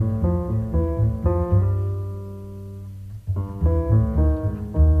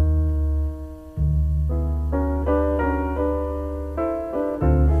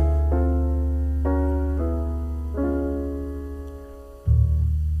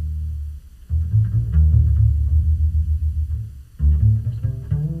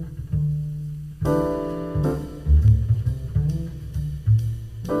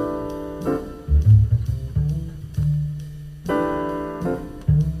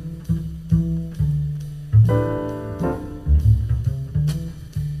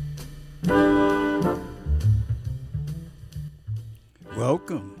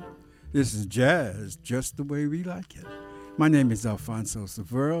This is jazz, just the way we like it. My name is Alfonso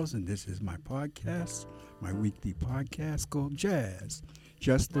Severos, and this is my podcast, my weekly podcast called Jazz,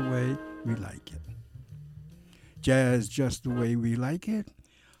 Just the Way We Like It. Jazz, Just the Way We Like It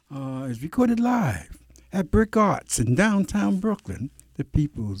is recorded live at Brick Arts in downtown Brooklyn, the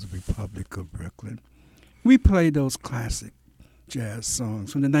People's Republic of Brooklyn. We play those classic jazz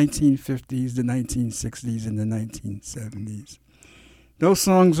songs from the 1950s, the 1960s, and the 1970s. Those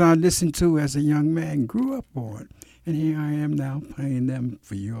songs I listened to as a young man, grew up on, and here I am now playing them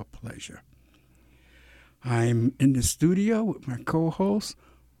for your pleasure. I'm in the studio with my co-host,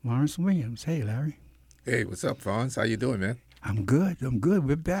 Lawrence Williams. Hey, Larry. Hey, what's up, Fonz? How you doing, man? I'm good.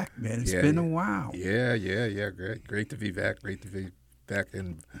 We're back, man. It's been a while. Yeah. Great to be back. Great to be back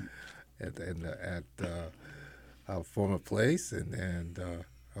at our former place, and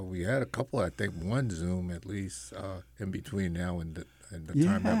we had a couple. I think one Zoom at least in between now and the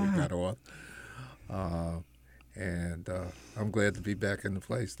time that we got off. And I'm glad to be back in the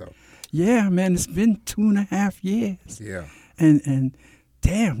place, though. Yeah, man. It's been 2.5 years. Yeah. And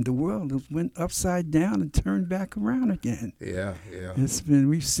damn, the world has went upside down and turned back around again. Yeah.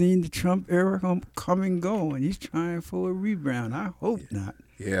 We've seen the Trump era come and go, and he's trying for a rebound. I hope not.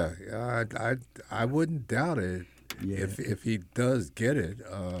 Yeah. I wouldn't doubt it if he does get it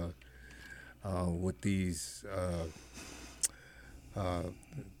with these.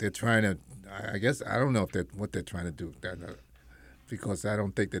 They're trying to. I guess I don't know what they're trying to do. Because I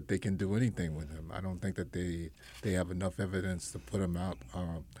don't think that they can do anything with him. I don't think that they have enough evidence to put him out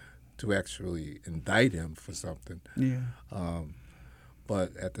to actually indict him for something. Yeah.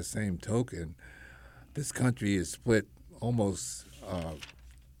 But at the same token, this country is split almost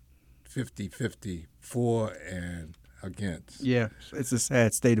 50-50 for and against. Yeah, it's a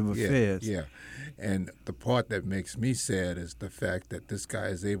sad state of affairs. Yeah. And the part that makes me sad is the fact that this guy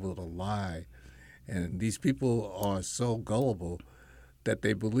is able to lie. And these people are so gullible that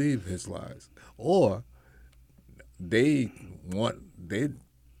they believe his lies, or they're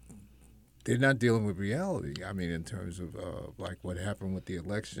not dealing with reality. I mean, in terms of like what happened with the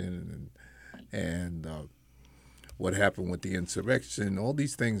election and what happened with the insurrection, all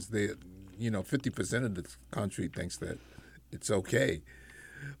these things. 50% of the country thinks that it's okay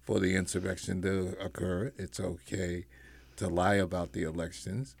for the insurrection to occur. It's okay to lie about the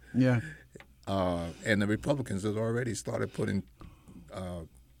elections. Yeah. And the Republicans have already started putting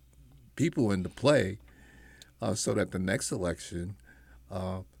people into play so that the next election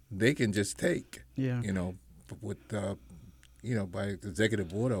they can just take, with by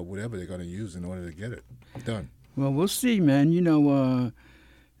executive order or whatever they're going to use in order to get it done. Well, we'll see, man.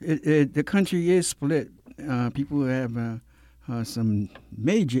 The country is split. People have some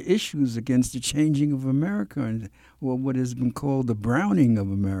major issues against the changing of America, or what has been called the browning of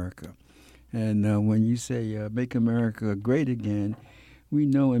America. And when you say make America great again, we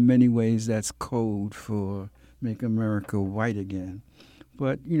know in many ways that's code for make America white again.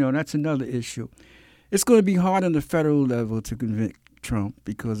 But, that's another issue. It's going to be hard on the federal level to convict Trump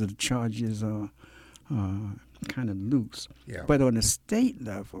because of the charges are kind of loose. Yeah. But on the state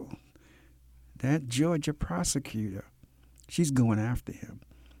level, that Georgia prosecutor, she's going after him.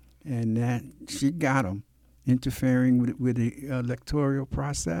 And that she got him interfering with the electoral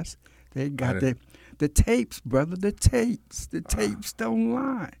process. They got the tapes, brother, the tapes. The tapes don't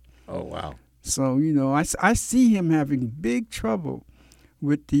lie. Oh, wow. So, I see him having big trouble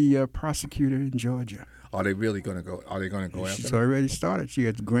with the prosecutor in Georgia. Are they really going to go? Are they going to go after She's him? already started. She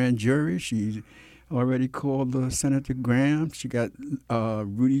has the grand jury. She's already called Senator Graham. She got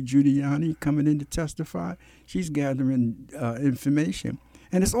Rudy Giuliani coming in to testify. She's gathering information.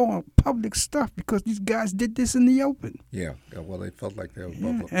 And it's all public stuff because these guys did this in the open. Yeah. Well, they felt like they were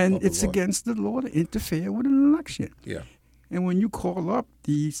and it's law. Against the law to interfere with an election. Yeah. And when you call up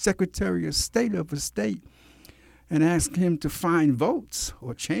the Secretary of State of a state and ask him to find votes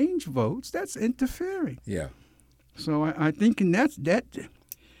or change votes, that's interfering. Yeah. So I think in that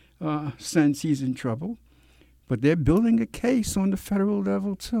sense he's in trouble. But they're building a case on the federal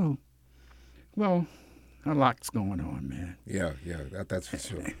level, too. Well, a lot's going on, man. Yeah, that's for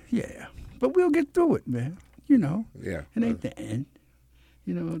sure. Yeah, but we'll get through it, man. Yeah. It ain't the end.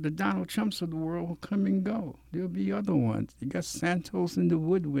 The Donald Trumps of the world will come and go. There'll be other ones. You got Santos in the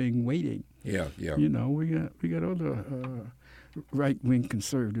woodwing waiting. Yeah. We got other right-wing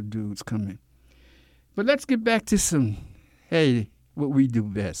conservative dudes coming. But let's get back to what we do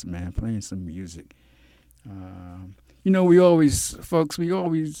best, man, playing some music. We always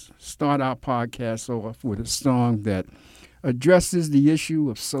start our podcast off with a song that addresses the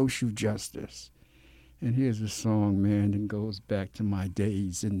issue of social justice. And here's a song, man, that goes back to my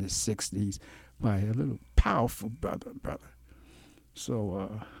days in the 60s by a little powerful brother.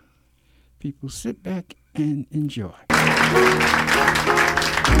 So, people sit back and enjoy.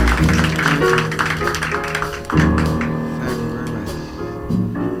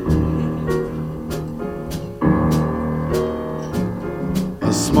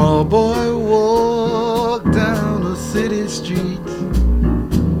 A small boy walked down a city street,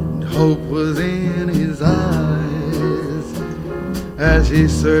 and hope was in his eyes as he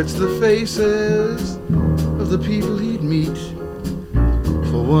searched the faces of the people he'd meet.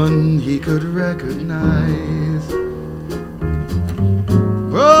 For one he could recognize.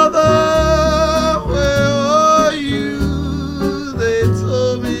 Brother, where are you? They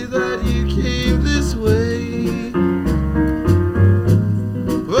told me that you came this way.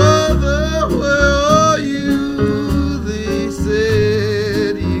 Brother, where are you? They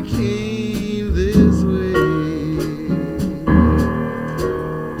said you came this way.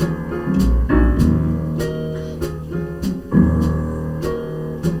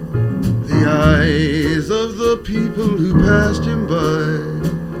 The eyes of the people who passed him by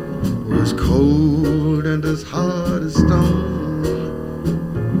were as cold and as hard as stone.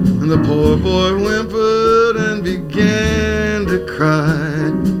 And the poor boy whimpered and began to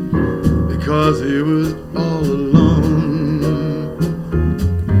cry because he was all alone.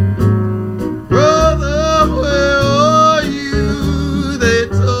 Brother, where are you? They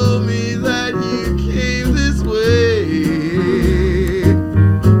told me that you came this way.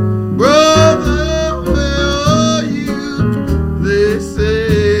 Brother, where are you? They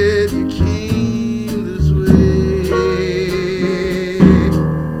said you came this way.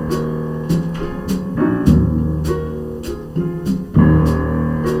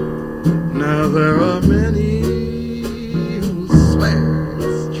 Now there are many who swear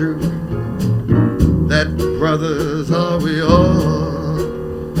it's true that brothers are we all,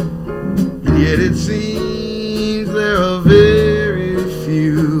 and yet it seems there are very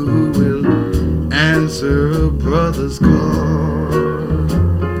few who will answer a brother's call.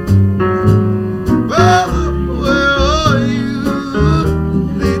 Brother, where are you?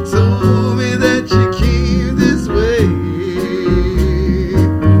 They told me that you came this way.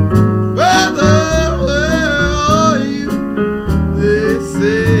 Brother, where are you? They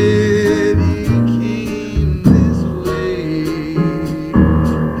said you came this way.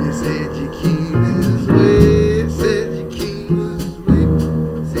 They said you came this way. Said you came this way.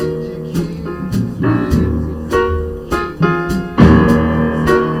 Said you came this way.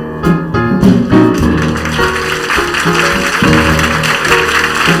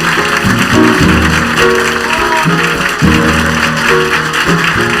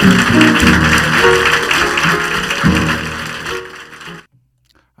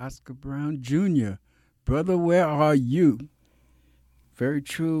 Oscar Brown Jr., Brother, Where Are You? Very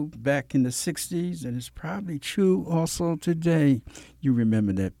true back in the 60s, and it's probably true also today. You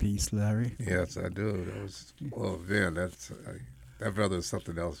remember that piece, Larry? Yes, I do. That was, well, man, that brother is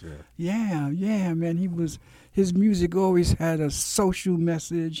something else, man. Yeah, man. His music always had a social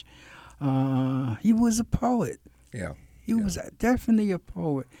message. He was a poet. Yeah. He was definitely a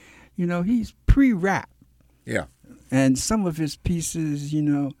poet. You know, he's pre-rap. Yeah. And some of his pieces, you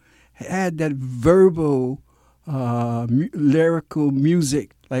know, had that verbal, lyrical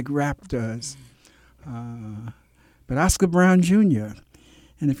music like rap does. But Oscar Brown Jr.,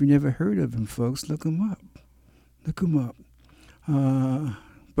 and if you never heard of him, folks, look him up. Look him up.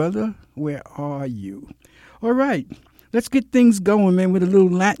 Brother, where are you? All right, let's get things going, man, with a little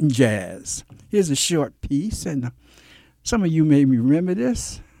Latin jazz. Here's a short piece, and some of you may remember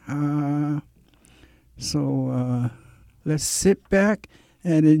this. So let's sit back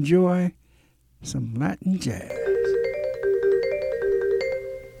and enjoy some Latin jazz.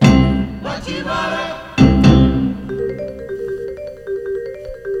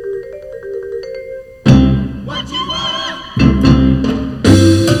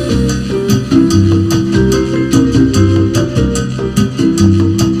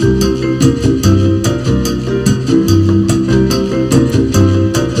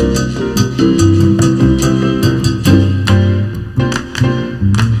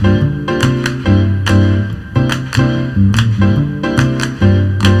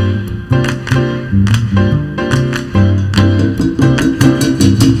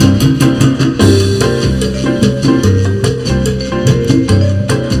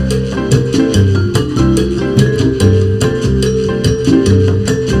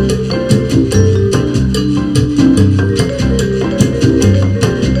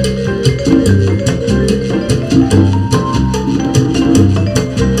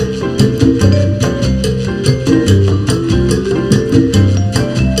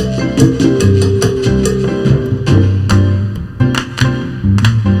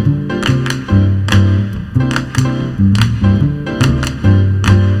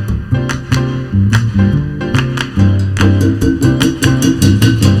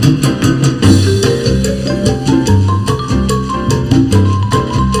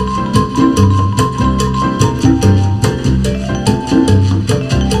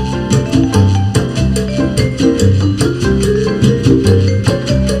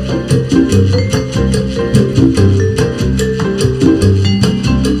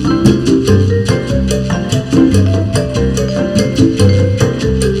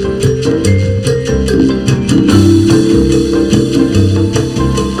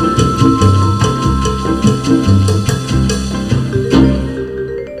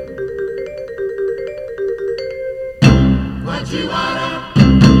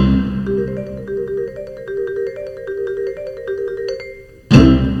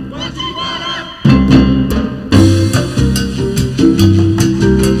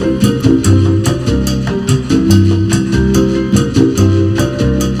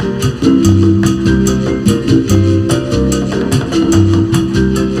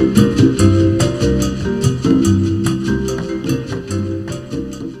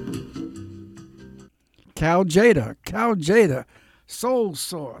 Cal Jada, Soul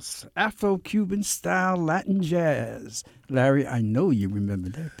Sauce, Afro-Cuban style Latin jazz. Larry, I know you remember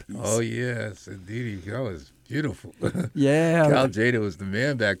that piece. Oh, yes, indeed. That was beautiful. Yeah. Cal Jada was the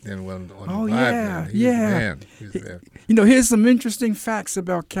man back then on the Oh, Vibe, yeah, man. He was the man. He was the man. You know, here's some interesting facts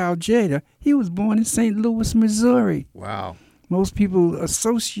about Cal Jada. He was born in St. Louis, Missouri. Wow. Most people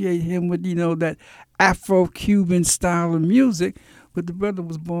associate him with, that Afro-Cuban style of music, but the brother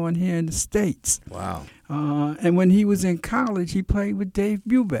was born here in the States. Wow. And when he was in college, he played with Dave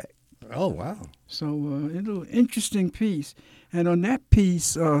Brubeck. Oh, wow. So a little interesting piece. And on that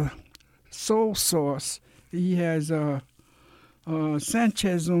piece, Soul Sauce, he has Sanchez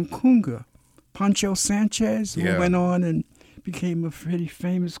on conga. Pancho Sanchez, who went on and became a pretty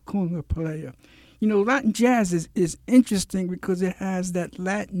famous conga player. Latin jazz is interesting because it has that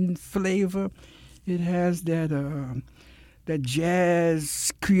Latin flavor. It has that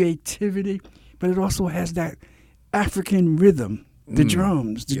jazz creativity, but it also has that African rhythm, the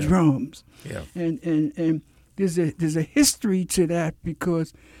drums. Yeah. And there's a history to that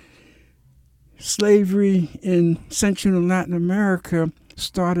because slavery in Central and Latin America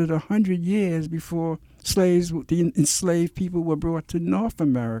started 100 years before the enslaved people were brought to North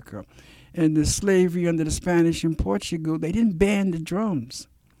America. And the slavery under the Spanish and Portugal, they didn't ban the drums.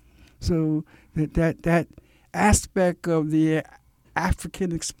 So that aspect of the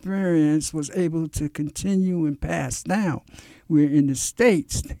African experience was able to continue and pass down. Where in the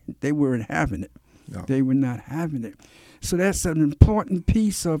States, they weren't having it. No. They were not having it. So that's an important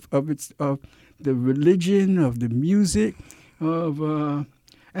piece of the religion, of the music, of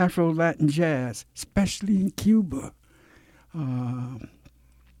Afro-Latin jazz, especially in Cuba.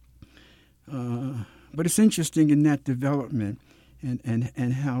 But it's interesting in that development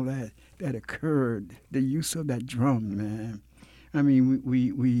and how that occurred, the use of that drum, man. I mean,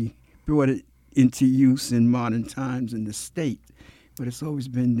 we brought it into use in modern times in the state, but it's always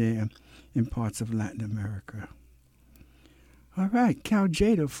been there in parts of Latin America. All right, Cal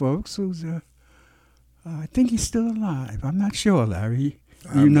Jada, folks, who's I think he's still alive. I'm not sure, Larry.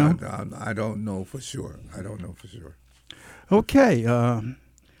 You know? I don't know for sure. Okay,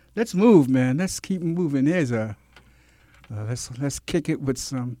 let's move, man. Let's keep moving. Here's let's kick it with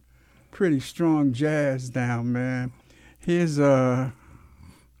some pretty strong jazz down, man. Here's a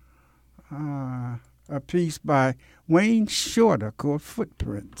piece by Wayne Shorter called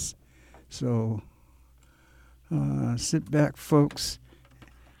Footprints. So sit back, folks,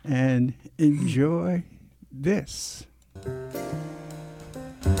 and enjoy this.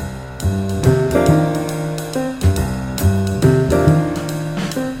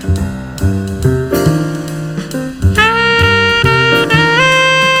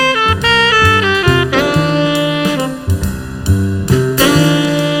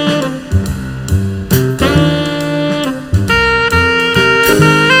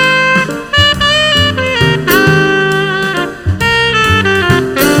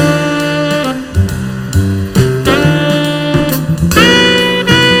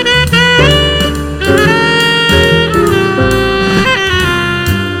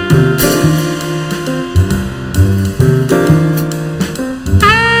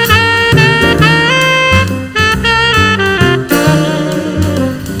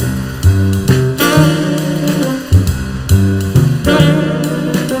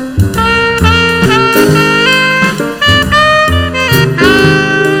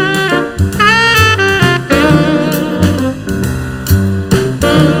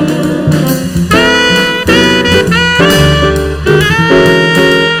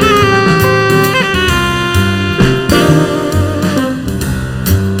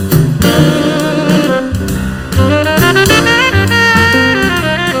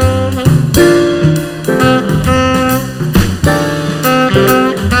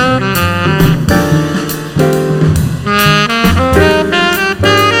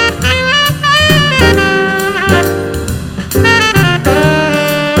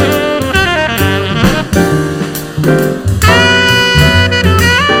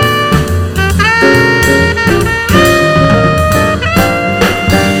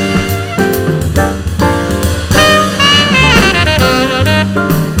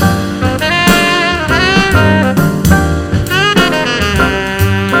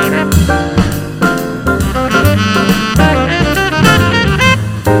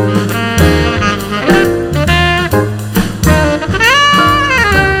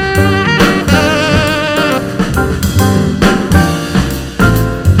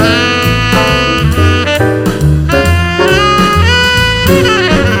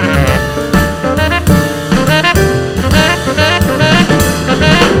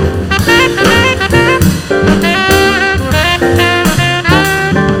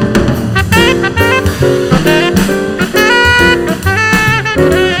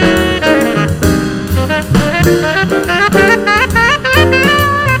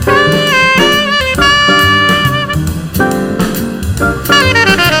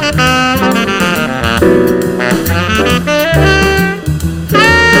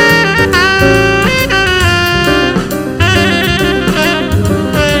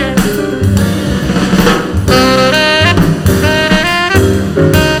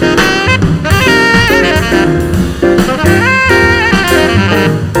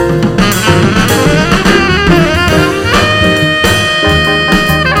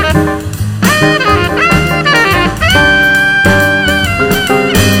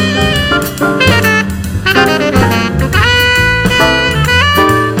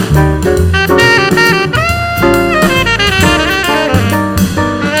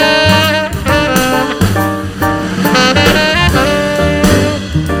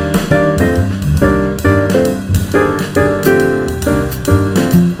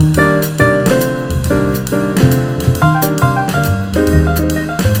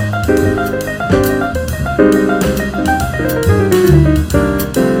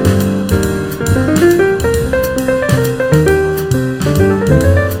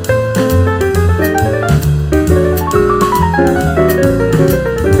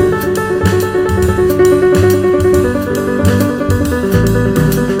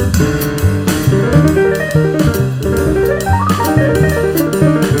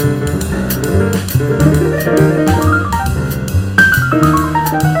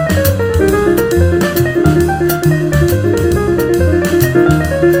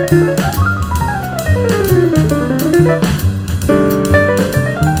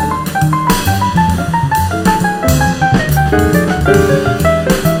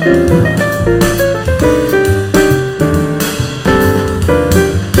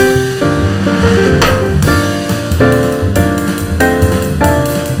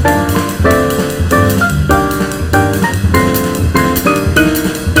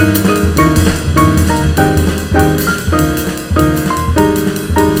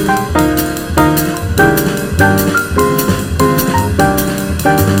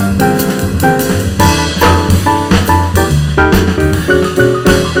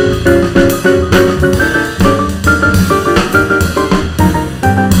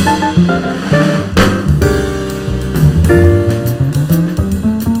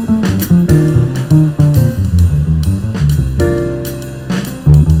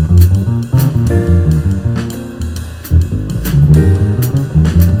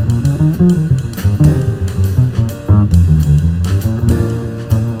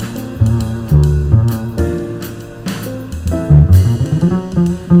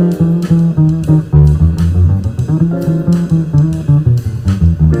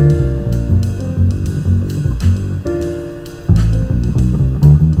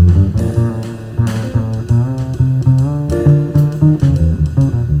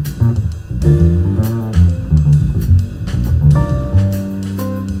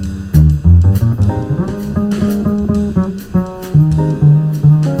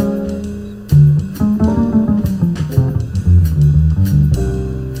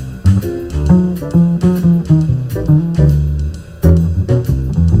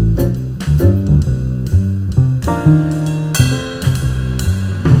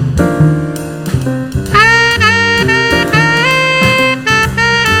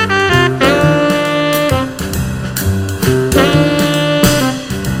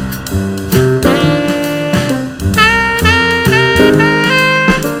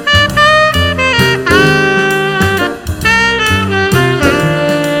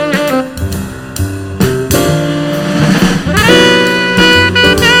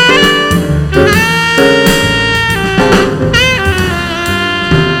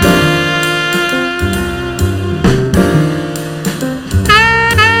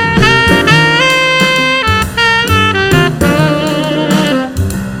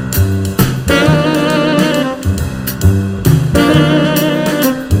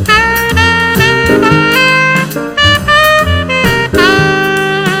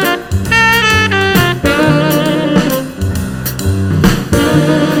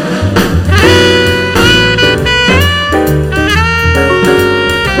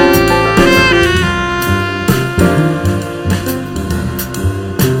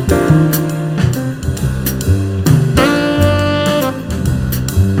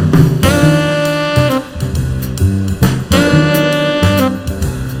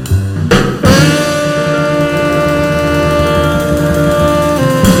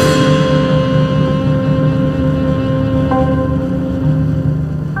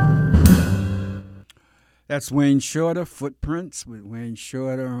 That's Wayne Shorter, Footprints, with Wayne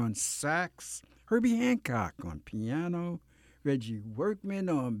Shorter on sax, Herbie Hancock on piano, Reggie Workman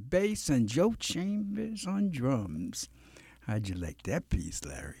on bass, and Joe Chambers on drums. How'd you like that piece,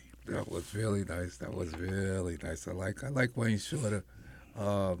 Larry? That was really nice. That was really nice. I like Wayne Shorter.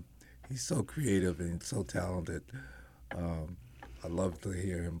 He's so creative and so talented. I love to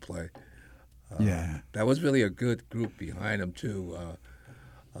hear him play. Yeah. That was really a good group behind him, too.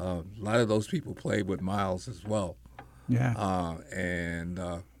 A lot of those people played with Miles as well. Yeah.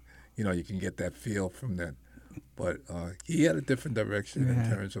 You can get that feel from that. But he had a different direction in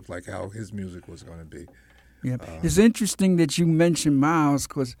terms of like how his music was going to be. Yeah. It's interesting that you mentioned Miles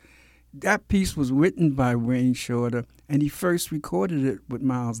because that piece was written by Wayne Shorter, and he first recorded it with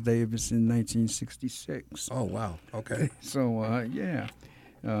Miles Davis in 1966. Oh, wow. Okay. So,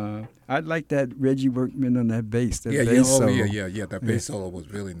 I'd like that Reggie Workman on that bass. That bass solo. Yeah. That bass solo was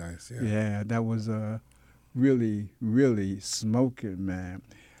really nice. Yeah. Yeah, that was really, really smoking, man.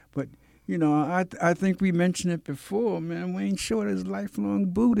 But, I think we mentioned it before, man. Wayne Shorter is a lifelong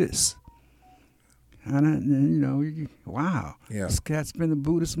Buddhist. Wow. Yeah. This cat's been a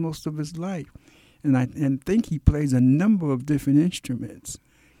Buddhist most of his life. And I think he plays a number of different instruments.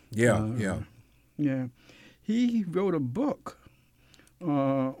 Yeah. He wrote a book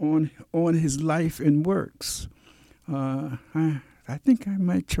on his life and works. I think I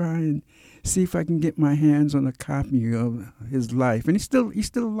might try and see if I can get my hands on a copy of his life. And he's still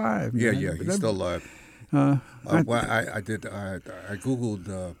alive. Yeah, man. he's still alive. I did. I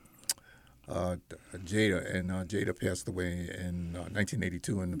googled Jada, and Jada passed away in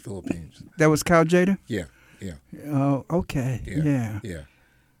 1982 in the Philippines. That was Cal Jada? Yeah, yeah. Oh, okay. Yeah. Yeah.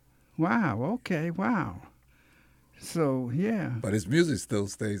 Wow. Okay. Wow. So, yeah. But his music still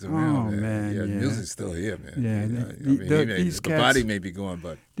stays around. Oh, man, Yeah, yeah. music's still here, man. Yeah, I the- mean, the- the these cats- body may be gone,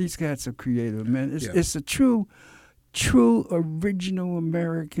 but These cats are creative, man. Yeah. It's a true original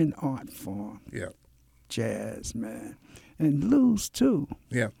American art form. yeah. Jazz, man. And blues, too.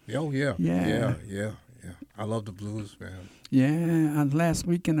 Yeah. Oh, yeah. Yeah. Yeah. I love the blues, man. Yeah. Last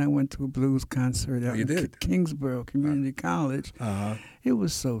weekend I went to a blues concert out You in did? Kingsborough Community College. Uh-huh. It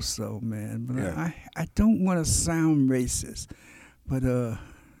was so, man. But Yeah. I don't want to sound racist, but the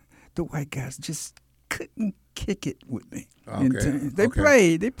white guys just couldn't kick it with me. They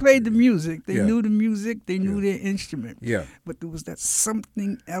played the music. They Yeah. knew the music. They knew their instrument. Yeah. But there was that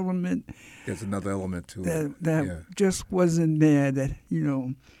something element There's another element to that it. that Yeah. just wasn't there. That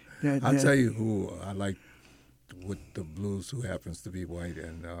that I'll that- tell you who I like with the blues who happens to be white,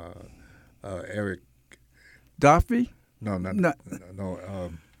 and Eric. Duffy. No.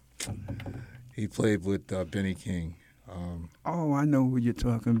 He played with Benny King. Oh, I know who you're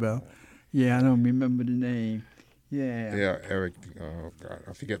talking about. Yeah, I don't remember the name. Yeah. Yeah, Eric. Oh God,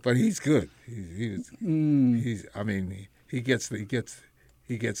 I forget. But he's good. He's. I mean, he gets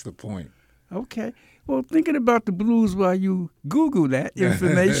the point. Okay. Well, thinking about the blues while you Google that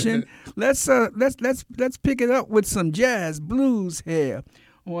information, let's pick it up with some jazz blues here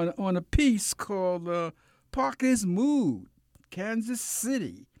on a piece called Parker's Mood, Kansas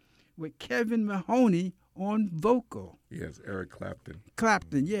City, with Kevin Mahoney on vocal. Yes, Eric Clapton.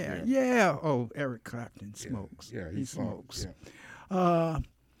 Clapton, yeah. Oh, Eric Clapton smokes. Yeah, he smokes. Yeah.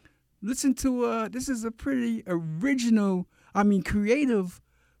 Listen to this is a pretty creative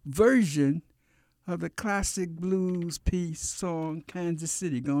version of the classic blues piece song Kansas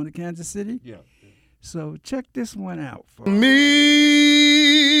City. Going to Kansas City? Yeah. So check this one out.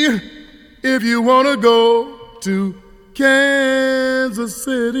 Me, if you want to go to Kansas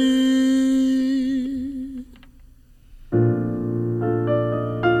City.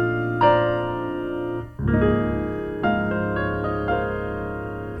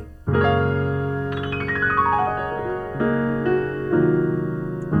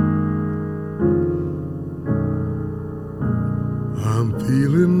 I'm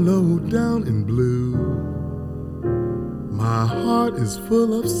feeling low down and blue. My heart is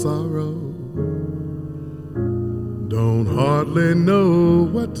full of sorrow. Don't hardly know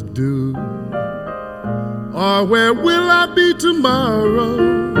what to do, or where will I be tomorrow?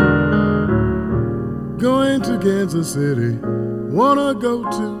 Going to Kansas City, wanna go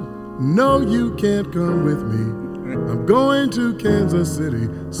to. No, you can't come with me. I'm going to Kansas City.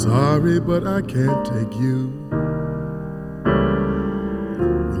 Sorry, but I can't take you.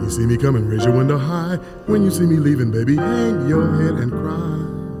 When you see me coming, raise your window high. When you see me leaving, baby, hang your head and cry.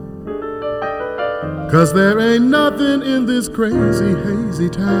 'Cause there ain't nothing in this crazy, hazy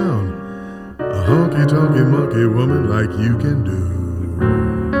town a honky-tonky monkey woman like you can do.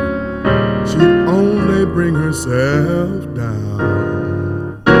 She'd only bring herself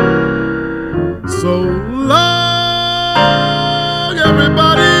down. So long,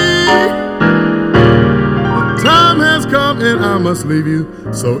 everybody. The time has come and I must leave you.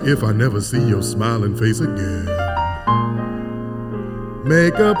 So if I never see your smiling face again,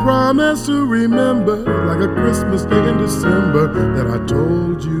 make a promise to remember, like a Christmas day in December, that I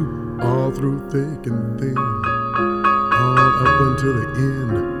told you all through thick and thin, all up until the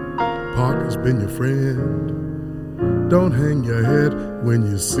end. Parker's been your friend. Don't hang your head when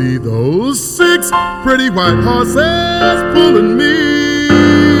you see those 6 pretty white horses pulling me.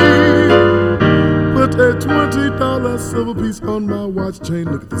 Put a $20 silver piece on my watch chain.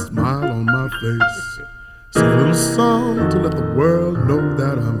 Look at the smile on my face. Sing a little song to let the world know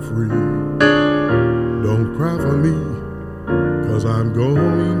that I'm free. Don't cry for me, 'cause I'm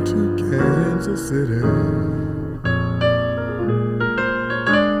going to Kansas City.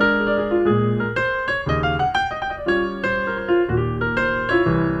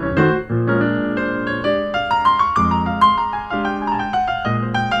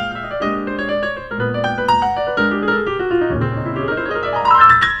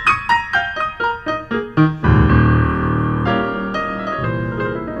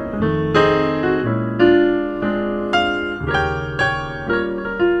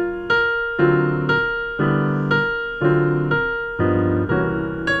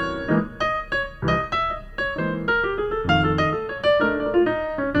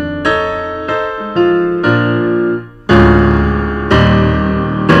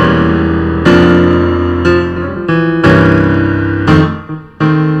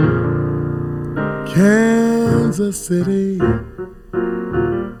 Kansas City,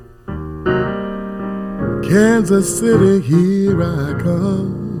 Kansas City, here I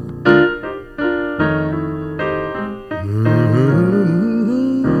come.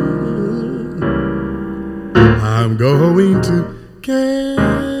 I'm going to Kansas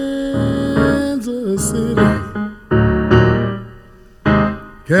City,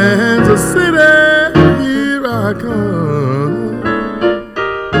 Kansas City, here I come.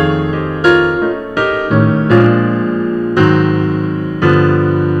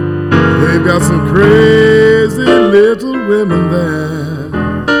 They've got some crazy little women there.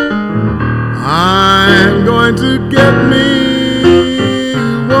 I'm going to get me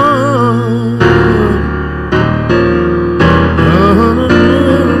one.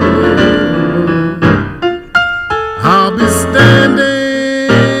 I'll be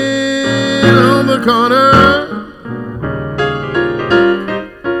standing on the corner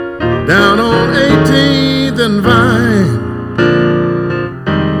down on 18th and Vine.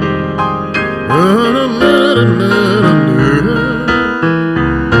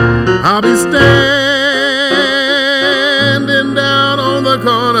 I'll be standing down on the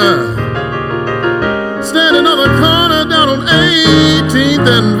corner, standing on the corner down on 18th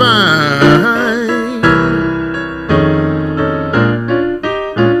and Vine.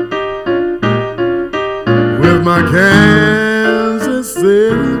 With my Kansas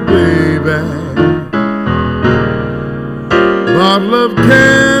City baby, bottle of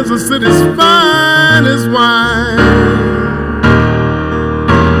Kansas City's finest wine.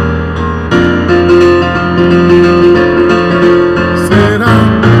 Said I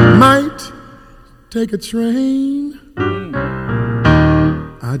might take a train,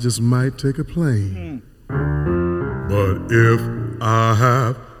 I just might take a plane. But if I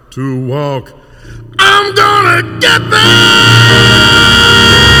have to walk, I'm gonna get there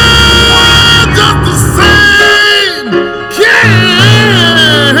just the same.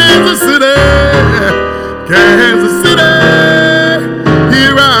 Kansas City, Kansas City,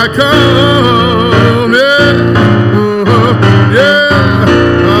 here I come. Yeah,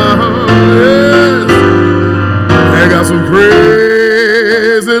 yes. They got some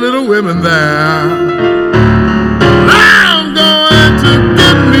crazy little women there. I'm going to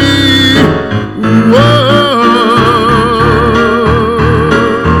get me one.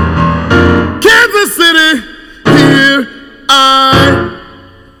 Kansas City, here I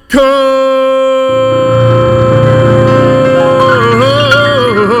come.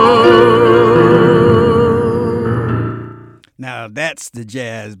 Now that's the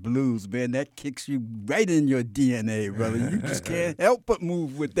jazz blues, man. That kicks you right in your DNA, brother. You just can't help but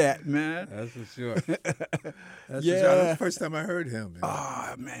move with that, man. That's for sure. That's for sure. Yeah. That's the first time I heard him. Man.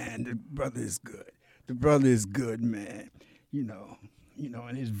 Oh, man, the brother is good. The brother is good, man. You know,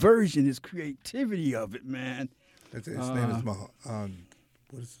 and his version, his creativity of it, man. His name is what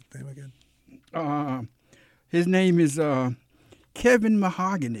is his name again? His name is Kevin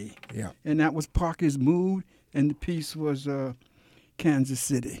Mahogany. Yeah. And that was Parker's Mood, and the piece was Kansas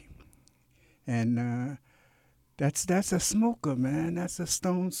City. And that's a smoker, man. That's a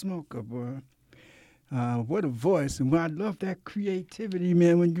stone smoker, boy. What a voice. And I love that creativity,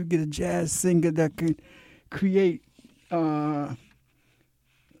 man, when you get a jazz singer that can create what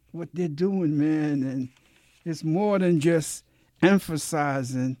they're doing, man. And it's more than just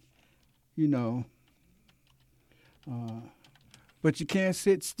emphasizing, but you can't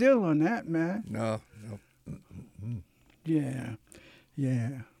sit still on that, man. No. Yeah.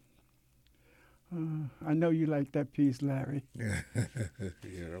 I know you like that piece, Larry. Yeah,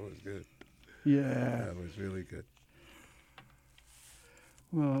 that was good. Yeah. That was really good.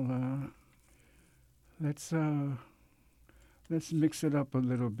 Well, let's mix it up a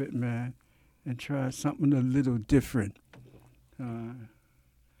little bit, man, and try something a little different.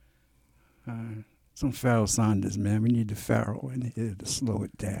 Some Pharoah Sanders, man. We need the Pharoah in here to slow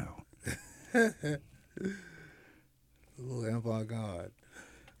it down. A little avant-garde.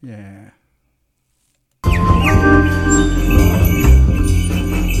 Yeah.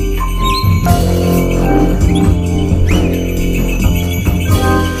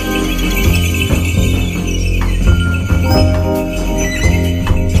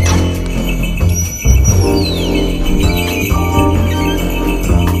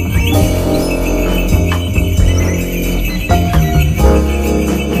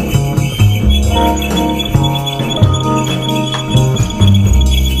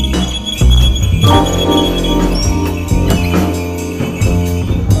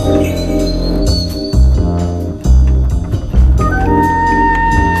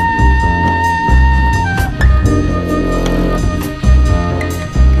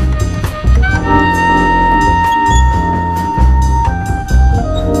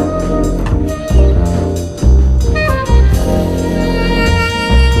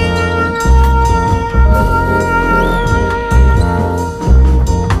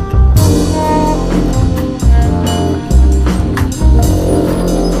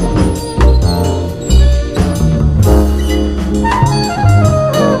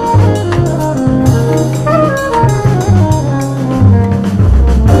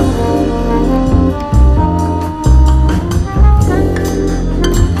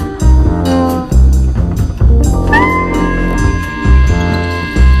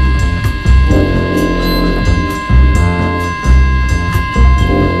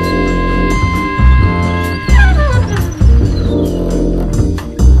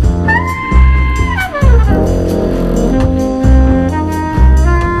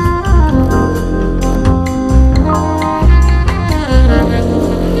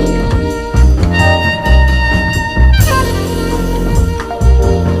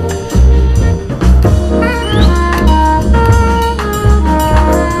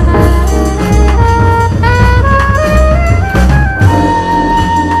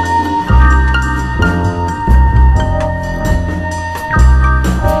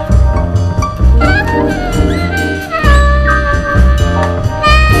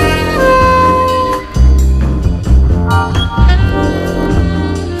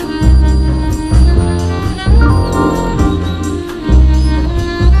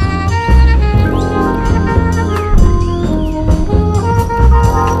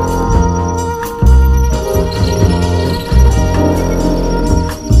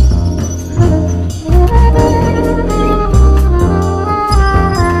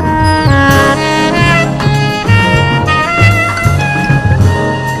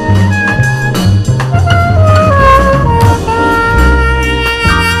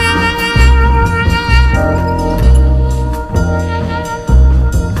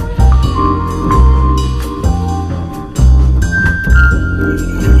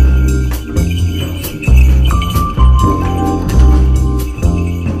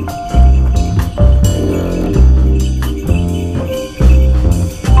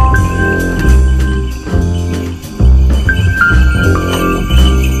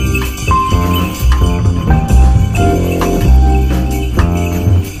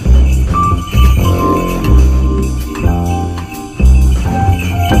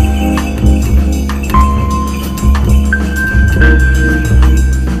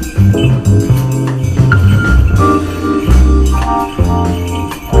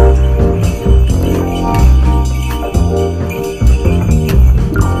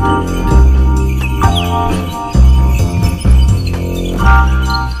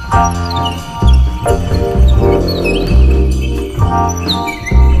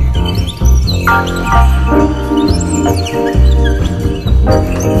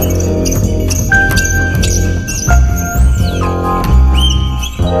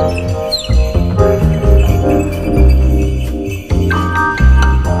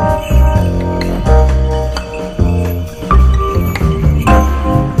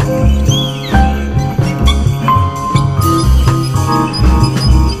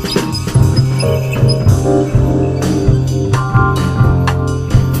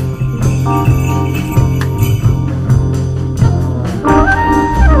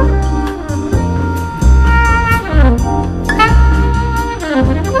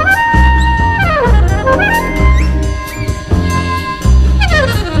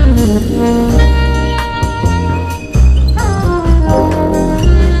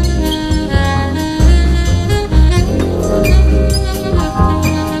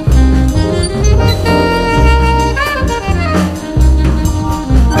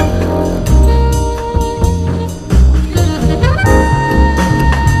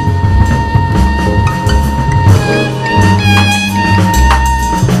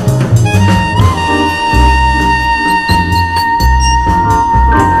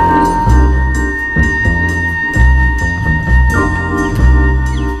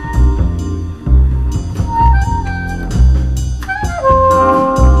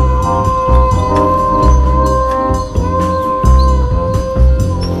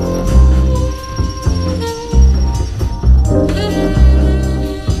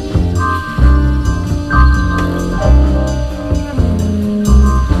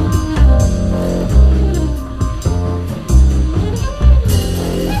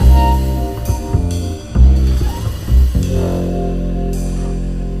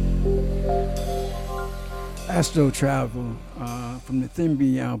 Astro Travel from the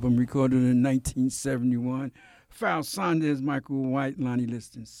Thimby album recorded in 1971. Pharrell Saunders, Michael White, Lonnie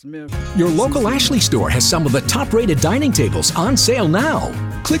Liston Smith. Your local Ashley store has some of the top-rated dining tables on sale now.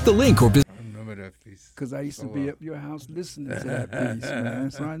 Click the link or visit. I remember that piece. Because I used to be at your house listening to that piece, man.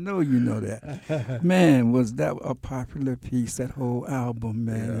 So I know you know that. Man, was that a popular piece, that whole album,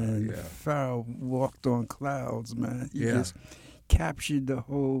 man. And Pharrell walked on clouds, man. He just captured the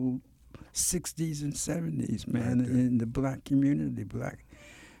whole 60s and 70s, man, in the black community.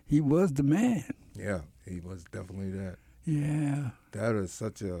 He was the man. Yeah, he was definitely that. Yeah. That is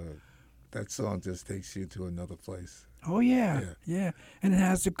that song just takes you to another place. Oh, yeah. And it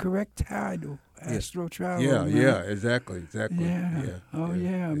has the correct title, Astro Travel. Yeah, man. yeah, exactly. Yeah.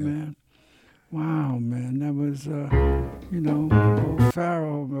 Man. Wow, man. That was, old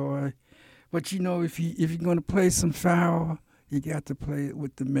Pharrell, boy. But, if you're going to play some Pharrell, you got to play it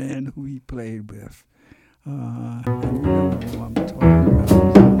with the man who he played with. And you know who I'm talking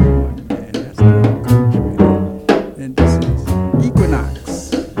about. Man, that's the country. And this is Equinox.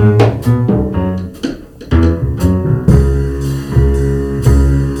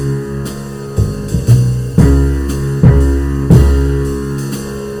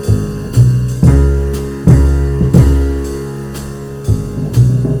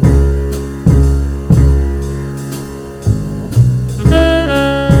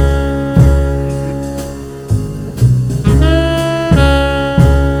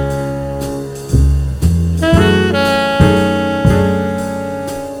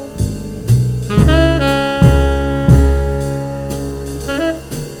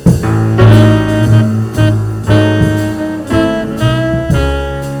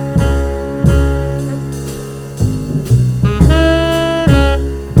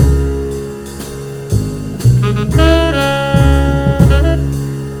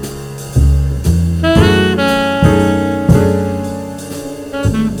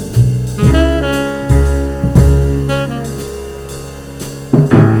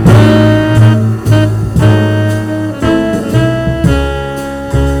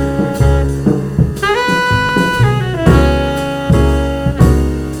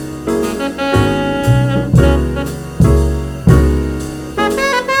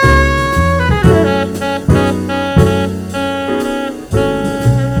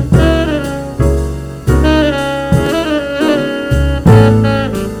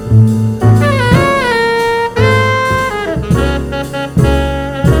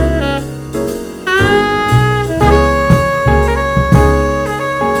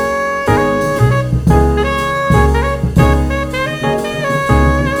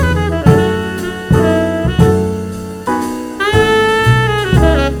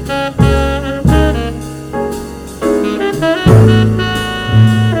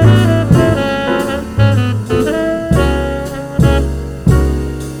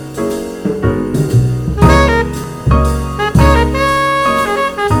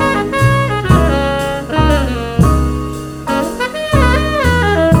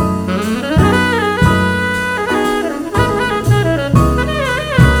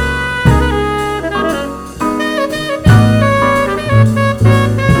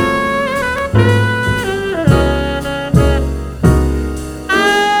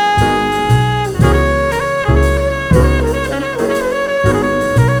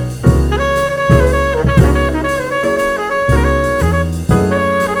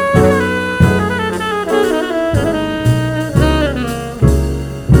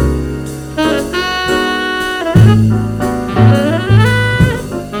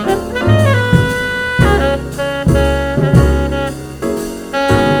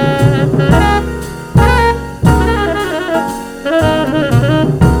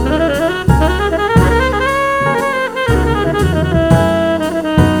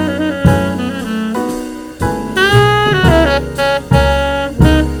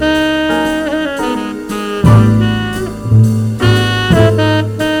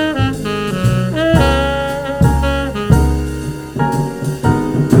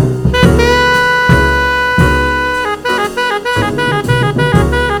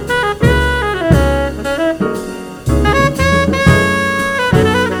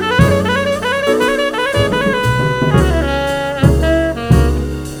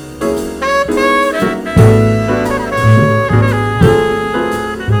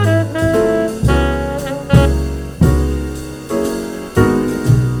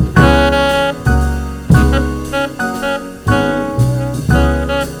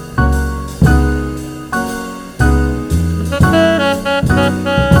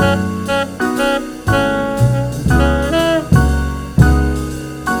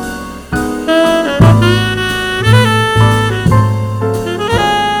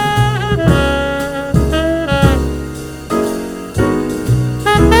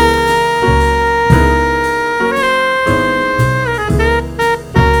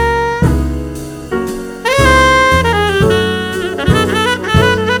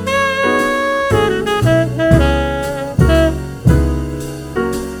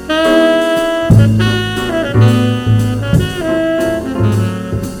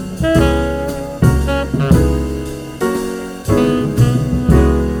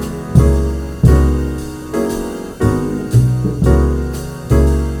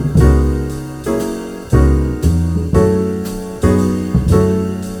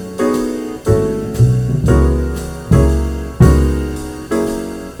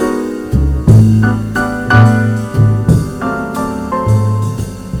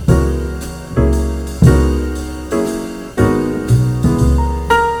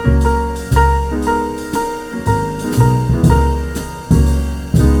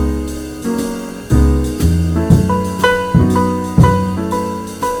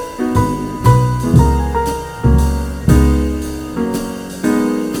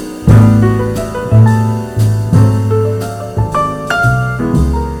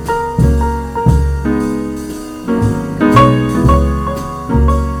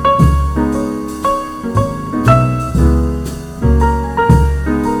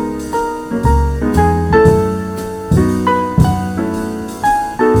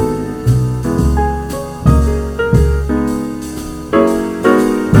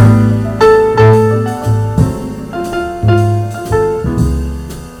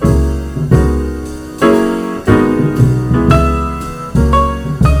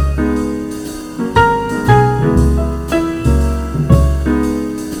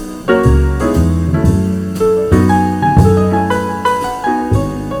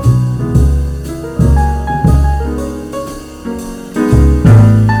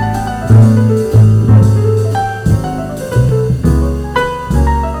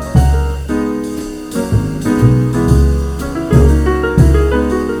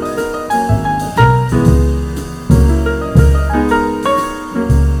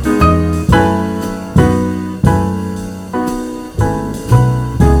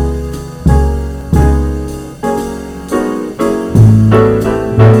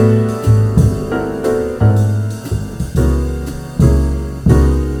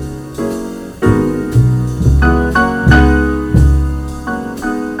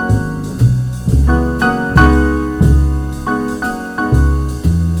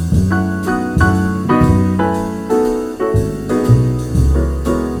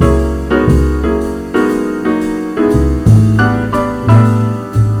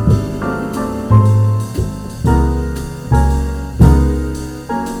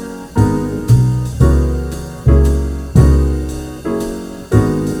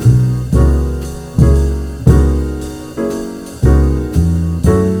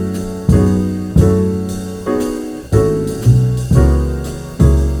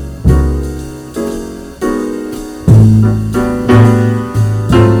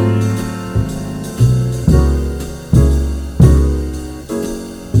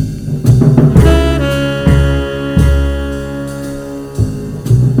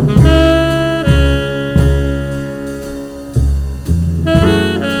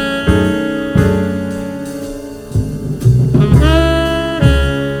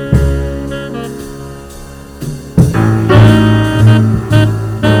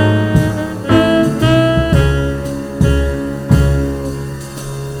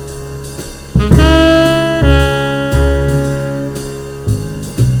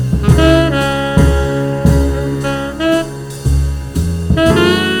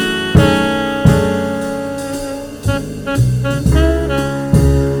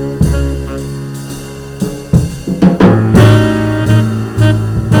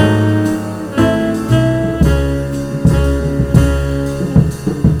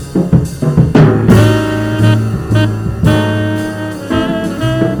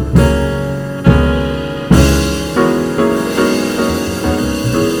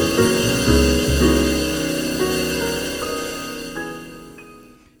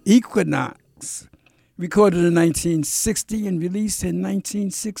 Equinox, recorded in 1960 and released in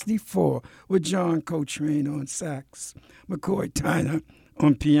 1964 with John Coltrane on sax, McCoy Tyner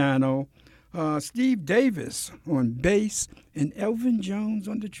on piano, Steve Davis on bass, and Elvin Jones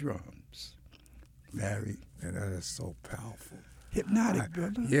on the drums. Larry. And that is so powerful. Hypnotic,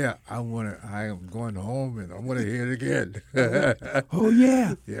 brother. Yeah, I am going home and I want to hear it again. Oh,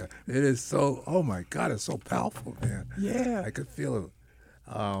 yeah. Yeah, it is so, oh my God, it's so powerful, man. Yeah. I could feel it.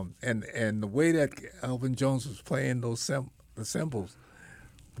 And the way that Elvin Jones was playing those the cymbals,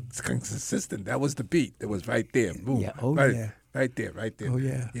 it's consistent. That was the beat. That was right there. Boom. Yeah. Oh, right, yeah. Right there, right there. Oh,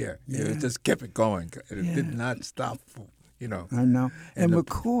 yeah. Yeah. Yeah. It just kept it going. It Yeah. did not stop, you know. I know. And the-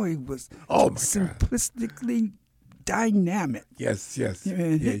 McCoy was Oh, my God. simplistically dynamic. Yes.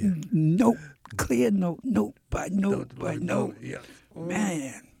 And hitting note, clear note by note by note. Yeah.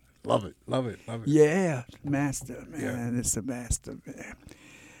 Man. Love it. Yeah. Master, man. It's a master, man.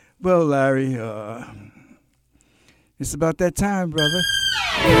 Well, Larry, it's about that time, brother.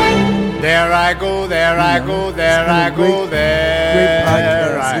 There I go, there I go, there I go, there Great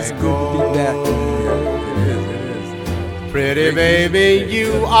podcast. I It's good go. to be back. Pretty baby,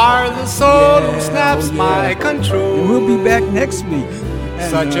 you are the soul who Yeah, snaps oh, yeah. my control. And we'll be back next week.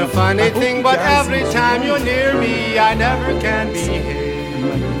 And, Such a I funny hope thing, you but guys every enjoy time you're it. near me, I never can behave. I'd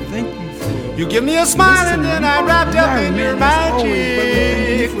like to thank you for You give me a smile and then I'm wrapped up in your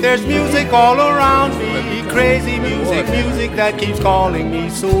magic. There's music all around me, crazy music that keeps calling me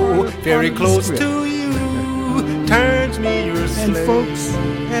so very close to you, turns me your And slave. folks,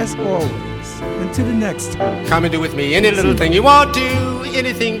 as always, until the next time. Come and do with me any little thing you want to,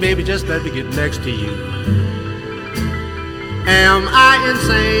 anything, baby, just let me get next to you. Am I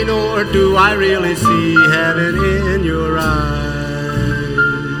insane or do I really see heaven in your eyes?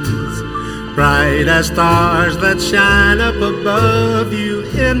 Bright as stars that shine up above you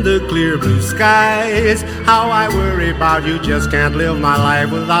in the clear blue skies. How I worry about you, just can't live my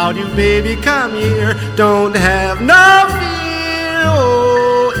life without you, baby. Come here, don't have no fear.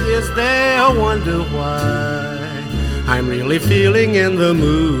 Oh, is there a wonder why I'm really feeling in the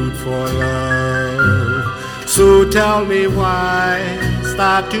mood for love? So tell me why,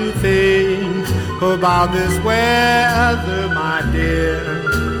 stop to think about this weather, my dear.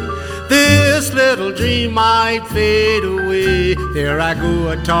 This little dream might fade away. There I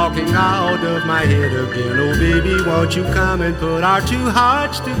go, talking out of my head again. Oh baby, won't you come and put our two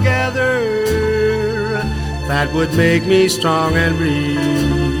hearts together? That would make me strong and breathe.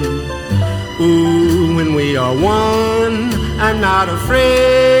 Ooh, when we are one, I'm not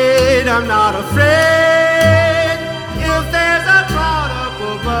afraid, I'm not afraid. If there's a cloud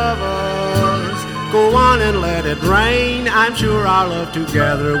up above us, go on and let it rain. I'm sure our love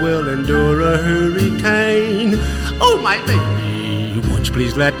together will endure a hurricane. Oh, my baby, won't you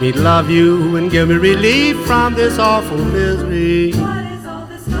please let me love you and give me relief from this awful misery? What is all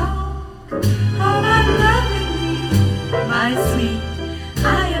this talk about loving me, my sweet?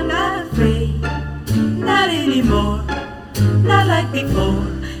 I am not afraid, not anymore, not like before.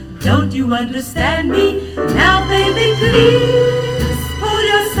 Don't you understand me? Now, baby, please pull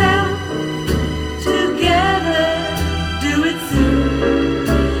yourself together, do it soon.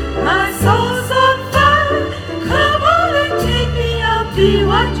 My soul's on fire, come on and take me. I'll be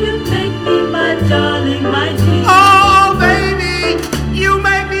what you make me, my darling, my dear. Oh, baby, you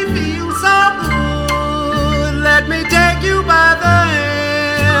make me feel so good. Let me take you by the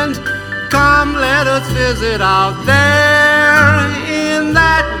hand. Come, let us visit out there in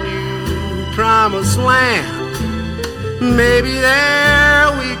that new promised land. Maybe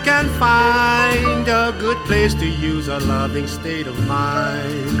there we can find a good place to use a loving state of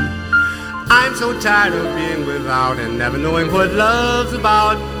mind. I'm so tired of being without and never knowing what love's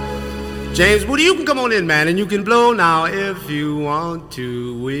about. James Woody, you can come on in, man, and you can blow now if you want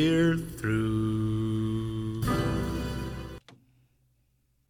to. We're through.